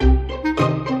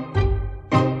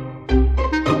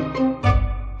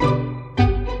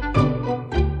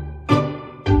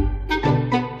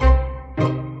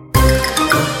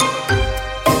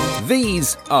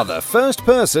are the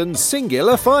first-person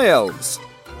singular files.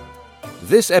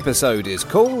 This episode is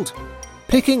called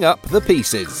Picking Up the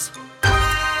Pieces.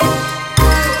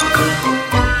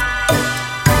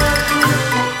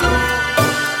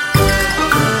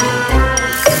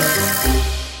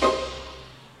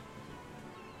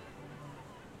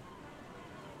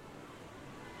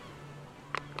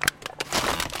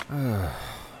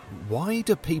 Why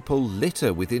do people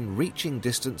litter within reaching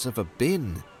distance of a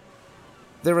bin?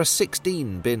 There are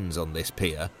 16 bins on this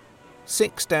pier,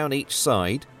 6 down each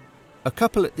side, a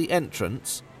couple at the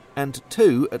entrance, and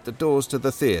 2 at the doors to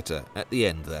the theatre at the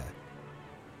end there.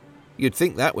 You'd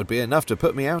think that would be enough to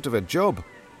put me out of a job.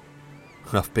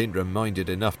 I've been reminded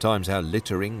enough times how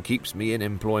littering keeps me in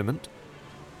employment.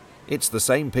 It's the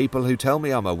same people who tell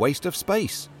me I'm a waste of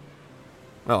space.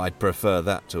 Oh, I'd prefer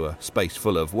that to a space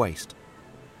full of waste.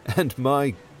 And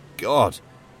my God,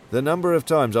 the number of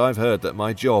times I've heard that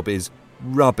my job is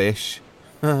rubbish.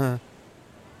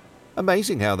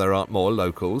 Amazing how there aren't more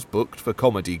locals booked for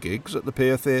comedy gigs at the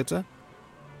Pier Theatre.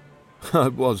 I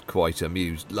was quite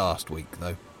amused last week,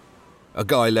 though. A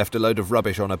guy left a load of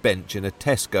rubbish on a bench in a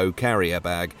Tesco carrier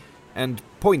bag, and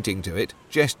pointing to it,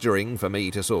 gesturing for me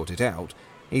to sort it out,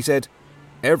 he said,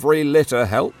 "Every litter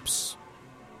helps."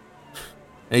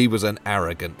 He was an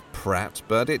arrogant prat,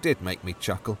 but it did make me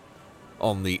chuckle.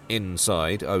 On the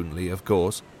inside only, of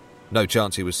course. No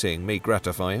chance he was seeing me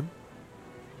gratify him.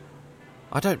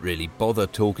 I don't really bother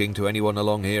talking to anyone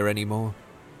along here anymore.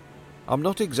 I'm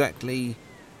not exactly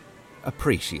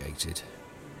appreciated.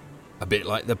 A bit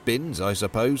like the bins, I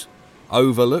suppose.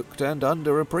 Overlooked and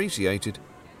underappreciated.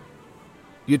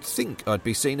 You'd think I'd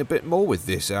be seen a bit more with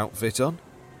this outfit on.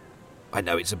 I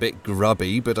know it's a bit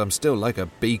grubby, but I'm still like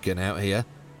a beacon out here.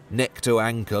 Neck to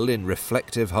ankle in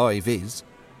reflective high-vis.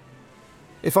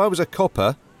 If I was a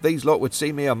copper, these lot would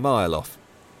see me a mile off.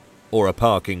 Or a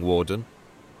parking warden.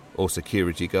 Or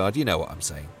security guard, you know what I'm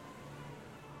saying.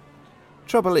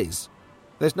 Trouble is,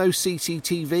 there's no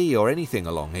CCTV or anything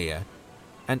along here,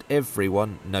 and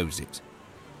everyone knows it.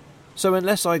 So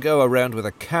unless I go around with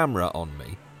a camera on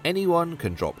me, anyone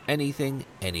can drop anything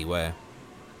anywhere.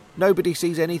 Nobody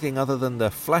sees anything other than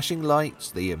the flashing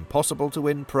lights, the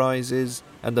impossible-to-win prizes,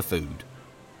 and the food.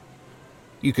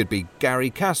 You could be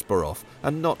Gary Kasparov,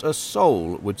 and not a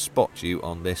soul would spot you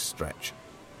on this stretch.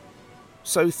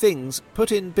 So things,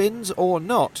 put in bins or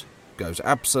not, goes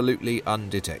absolutely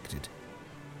undetected.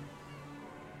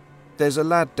 There's a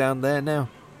lad down there now,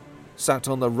 sat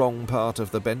on the wrong part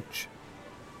of the bench.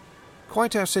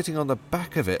 Quite how sitting on the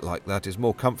back of it like that is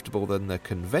more comfortable than the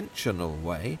conventional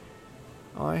way,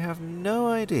 I have no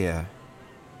idea.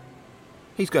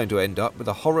 He's going to end up with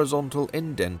a horizontal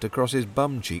indent across his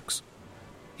bum cheeks.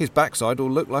 His backside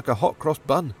will look like a hot-cross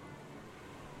bun.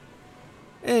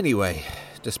 Anyway,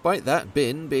 despite that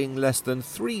bin being less than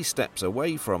 3 steps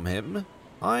away from him,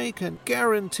 I can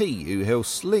guarantee you he'll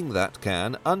sling that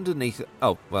can underneath...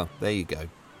 Oh, well, there you go.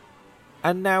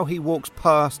 And now he walks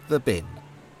past the bin.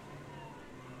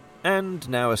 And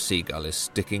now a seagull is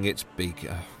sticking its beak...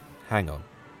 hang on.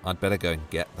 I'd better go and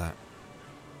get that.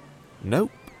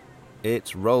 Nope.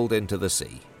 It's rolled into the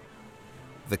sea.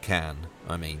 The can,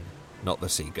 I mean, not the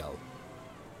seagull.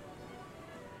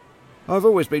 I've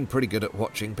always been pretty good at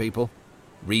watching people,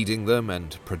 reading them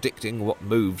and predicting what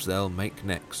moves they'll make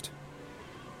next.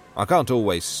 I can't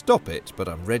always stop it, but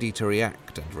I'm ready to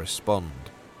react and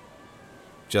respond.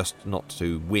 Just not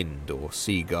to wind or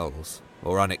seagulls,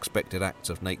 or unexpected acts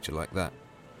of nature like that.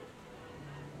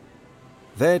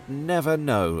 They'd never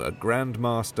know a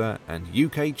Grandmaster and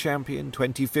UK Champion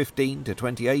 2015 to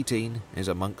 2018 is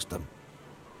amongst them.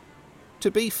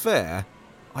 To be fair,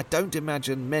 I don't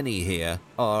imagine many here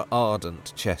are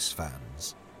ardent chess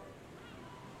fans.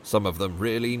 Some of them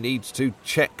really need to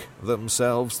check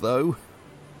themselves, though.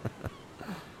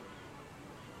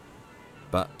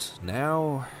 But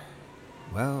now...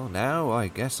 well, now I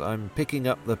guess I'm picking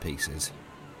up the pieces.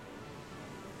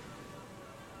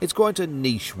 It's quite a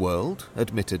niche world,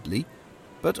 admittedly,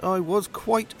 but I was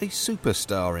quite a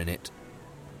superstar in it.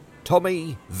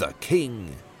 Tommy the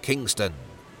King Kingston.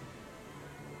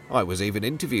 I was even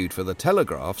interviewed for the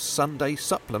Telegraph's Sunday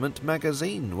Supplement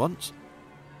magazine once.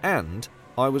 And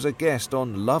I was a guest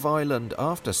on Love Island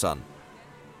Aftersun.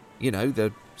 You know,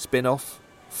 the spin-off,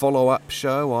 follow-up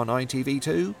show on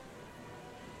ITV2.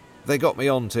 They got me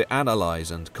on to analyse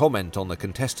and comment on the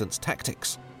contestants'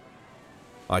 tactics.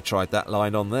 I tried that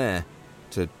line on there,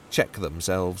 to check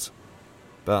themselves.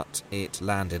 But it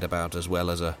landed about as well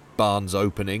as a Barnes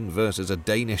opening versus a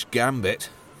Danish gambit.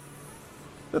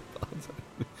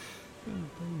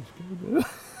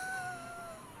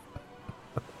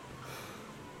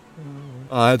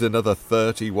 I had another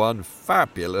 31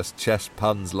 fabulous chess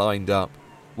puns lined up,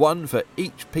 one for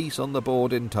each piece on the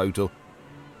board in total.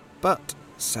 But,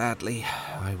 sadly,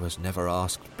 I was never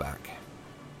asked back.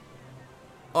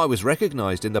 I was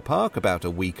recognised in the park about a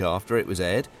week after it was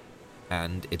aired,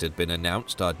 and it had been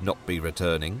announced I'd not be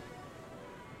returning.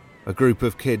 A group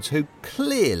of kids who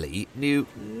clearly knew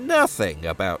nothing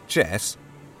about chess,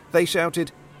 they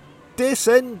shouted,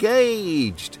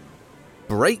 "Disengaged!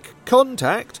 Break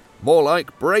contact! More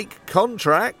like break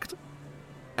contract!"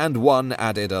 And one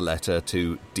added a letter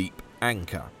to Deep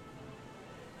Anchor.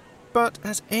 But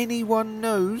as anyone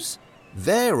knows,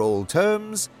 they're all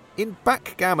terms in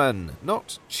backgammon,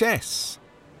 not chess.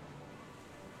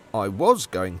 I was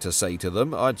going to say to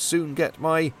them I'd soon get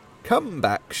my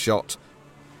comeback shot.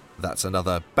 That's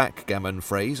another backgammon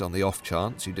phrase on the off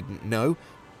chance you didn't know.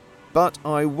 But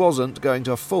I wasn't going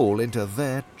to fall into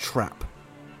their trap.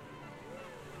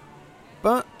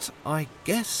 But I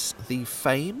guess the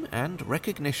fame and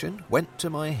recognition went to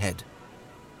my head.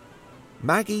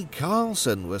 Maggie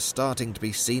Carlson was starting to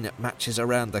be seen at matches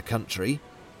around the country,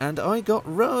 and I got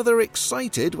rather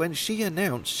excited when she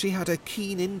announced she had a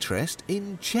keen interest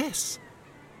in chess.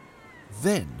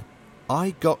 Then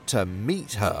I got to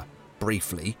meet her,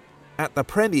 briefly, at the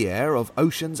premiere of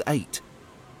Ocean's 8.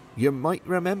 You might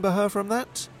remember her from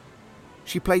that?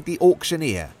 She played the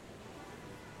auctioneer.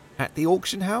 At the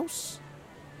auction house?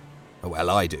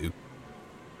 Well, I do.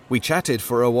 We chatted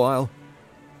for a while.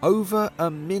 Over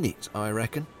a minute, I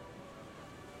reckon.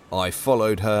 I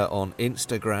followed her on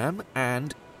Instagram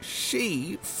and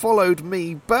she followed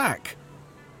me back.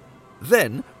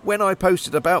 Then, when I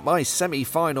posted about my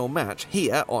semi-final match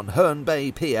here on Herne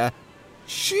Bay Pier,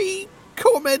 she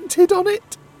commented on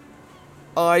it.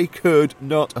 I could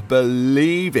not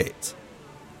believe it.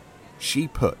 She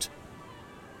put,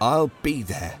 "I'll be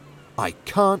there. I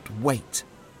can't wait."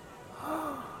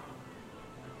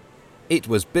 It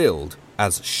was billed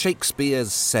as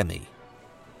Shakespeare's semi.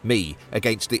 Me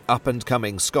against the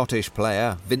up-and-coming Scottish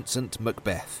player Vincent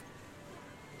Macbeth.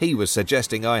 He was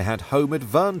suggesting I had home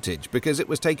advantage because it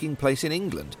was taking place in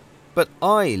England, but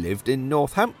I lived in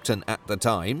Northampton at the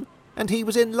time, and he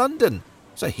was in London,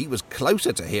 so he was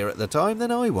closer to here at the time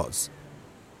than I was.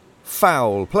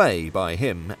 Foul play by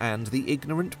him and the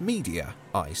ignorant media,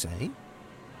 I say.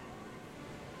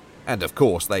 And of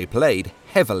course they played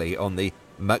heavily on the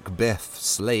Macbeth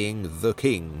slaying the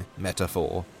king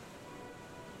metaphor.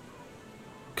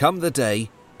 Come the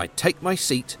day, I take my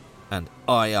seat and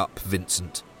eye up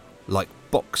Vincent, like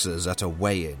boxers at a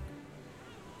weigh-in.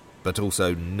 But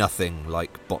also nothing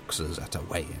like boxers at a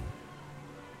weigh-in.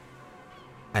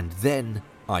 And then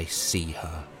I see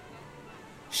her.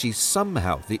 She's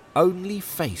somehow the only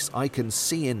face I can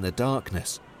see in the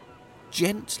darkness,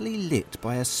 gently lit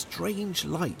by a strange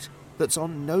light that's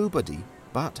on nobody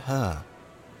but her.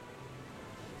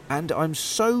 And I'm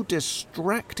so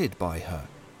distracted by her,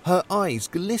 her eyes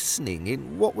glistening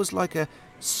in what was like a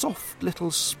soft little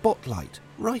spotlight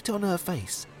right on her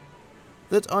face,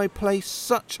 that I play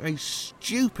such a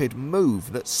stupid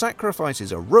move that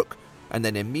sacrifices a rook and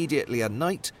then immediately a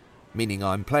knight, meaning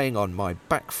I'm playing on my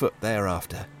back foot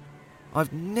thereafter.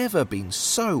 I've never been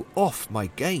so off my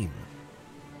game.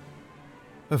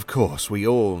 Of course, we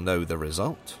all know the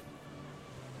result.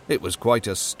 It was quite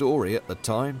a story at the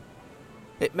time.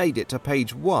 It made it to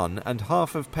page 1 and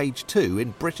half of page 2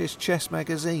 in British Chess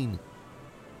Magazine.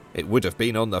 It would have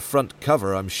been on the front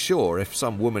cover, I'm sure, if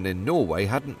some woman in Norway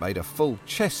hadn't made a full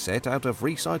chess set out of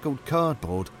recycled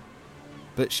cardboard.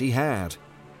 But she had.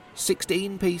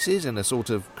 16 pieces in a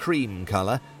sort of cream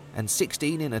colour and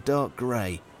 16 in a dark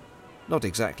grey. Not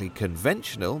exactly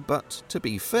conventional, but to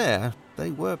be fair, they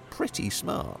were pretty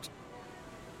smart.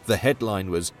 The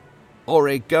headline was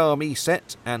Origami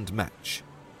Set and Match.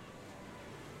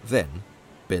 Then,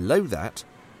 below that,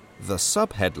 the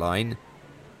sub-headline,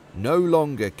 No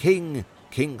Longer King,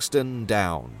 Kingston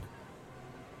Down.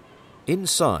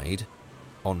 Inside,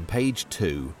 on page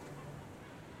 2,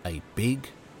 a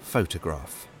big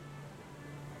photograph.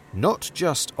 Not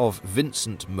just of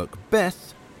Vincent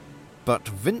Macbeth, but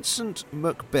Vincent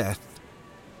Macbeth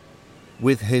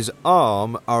with his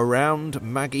arm around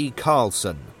Maggie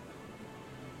Carlson.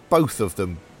 Both of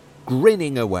them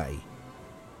grinning away.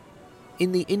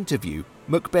 In the interview,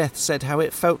 Macbeth said how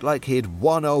it felt like he'd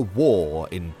won a war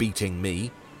in beating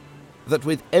me, that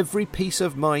with every piece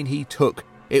of mine he took,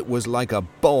 it was like a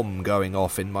bomb going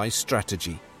off in my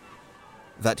strategy,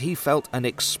 that he felt an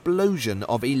explosion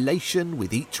of elation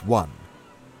with each one.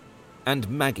 And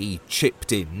Maggie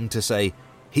chipped in to say,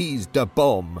 he's the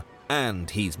bomb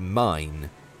and he's mine.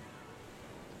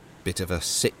 Bit of a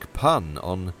sick pun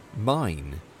on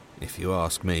mine, if you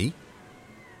ask me.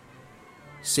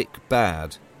 Sick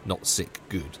bad, not sick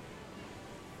good.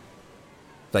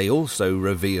 They also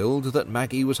revealed that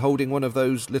Maggie was holding one of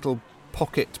those little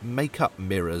pocket makeup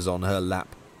mirrors on her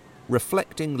lap,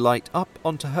 reflecting light up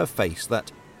onto her face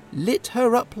that lit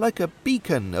her up like a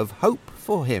beacon of hope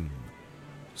for him,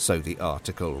 so the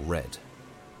article read.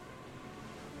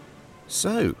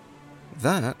 So,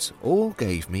 that all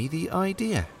gave me the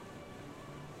idea.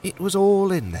 It was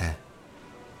all in there.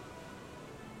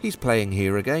 He's playing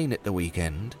here again at the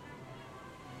weekend,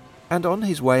 and on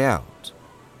his way out,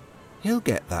 he'll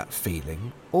get that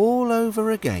feeling all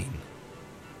over again.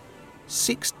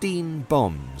 16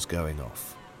 bombs going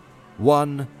off,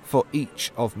 1 for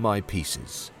each of my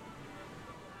pieces.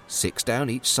 6 down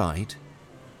each side,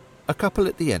 a couple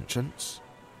at the entrance,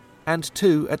 and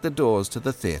 2 at the doors to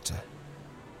the theatre.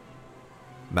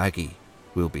 Maggie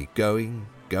will be going,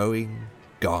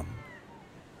 gone,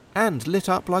 and lit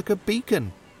up like a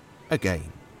beacon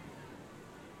again.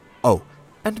 Oh,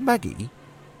 and Maggie,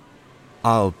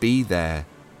 I'll be there.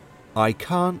 I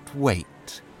can't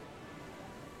wait.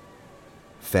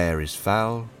 Fair is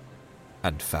foul,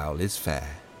 and foul is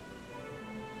fair.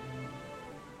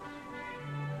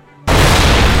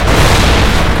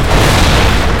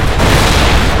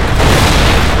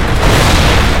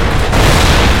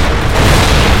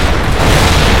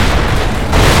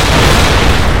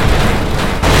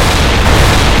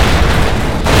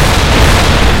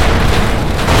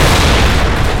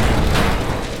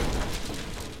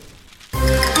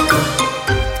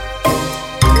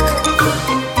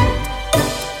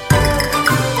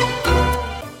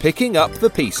 Picking Up the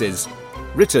Pieces,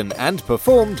 written and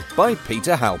performed by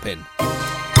Peter Halpin.